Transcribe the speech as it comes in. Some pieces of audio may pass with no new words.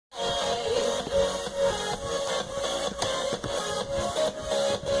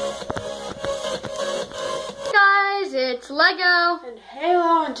Lego. And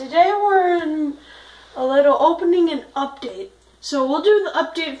Halo, and today we're in a little opening and update. So we'll do the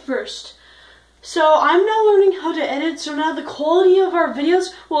update first. So I'm now learning how to edit, so now the quality of our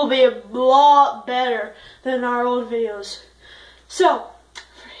videos will be a lot better than our old videos. So,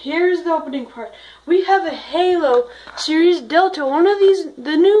 here's the opening part. We have a Halo Series Delta, one of these,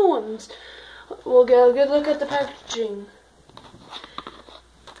 the new ones. We'll get a good look at the packaging.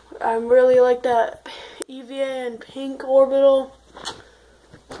 I really like that EVA and pink orbital.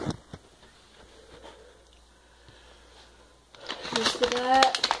 Here's the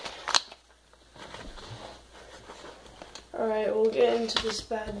back. Alright, we'll get into this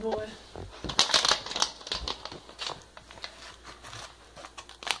bad boy.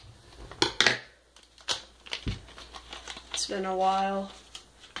 It's been a while.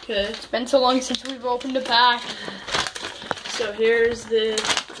 Okay. It's been so long since we've opened a pack. So here's the...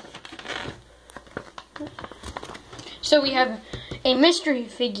 So we have a mystery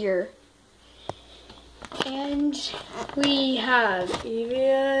figure. And we have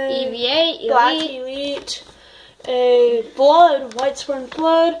EVA, EVA, Black Elite, Elite, a Blood, White Spartan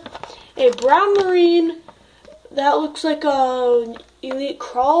Flood, a Brown Marine, that looks like a Elite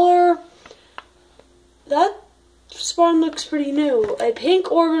Crawler. That Spartan looks pretty new. A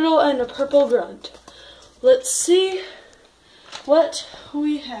pink Orbital and a purple Grunt. Let's see what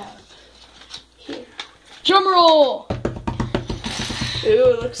we have here. drum roll.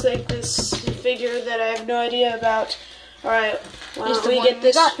 Ooh, it looks like this figure that I have no idea about. Alright, why Is don't the we one get we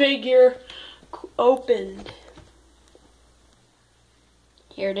this got. figure opened?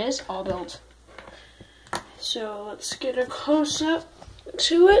 Here it is, all built. So let's get a close up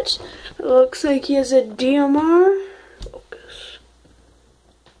to it. It looks like he has a DMR. Focus.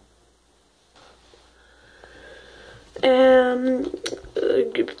 And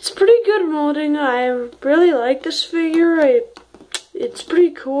it's pretty good molding. I really like this figure. It's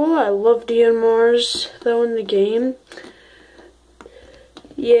pretty cool. I love DMRs though in the game.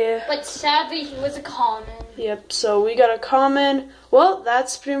 Yeah. But sadly, he was a common. Yep, so we got a comment. Well,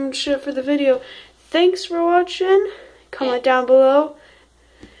 that's pretty much it for the video. Thanks for watching. Comment down below.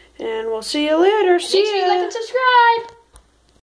 And we'll see you later. See Make sure you ya. like and subscribe.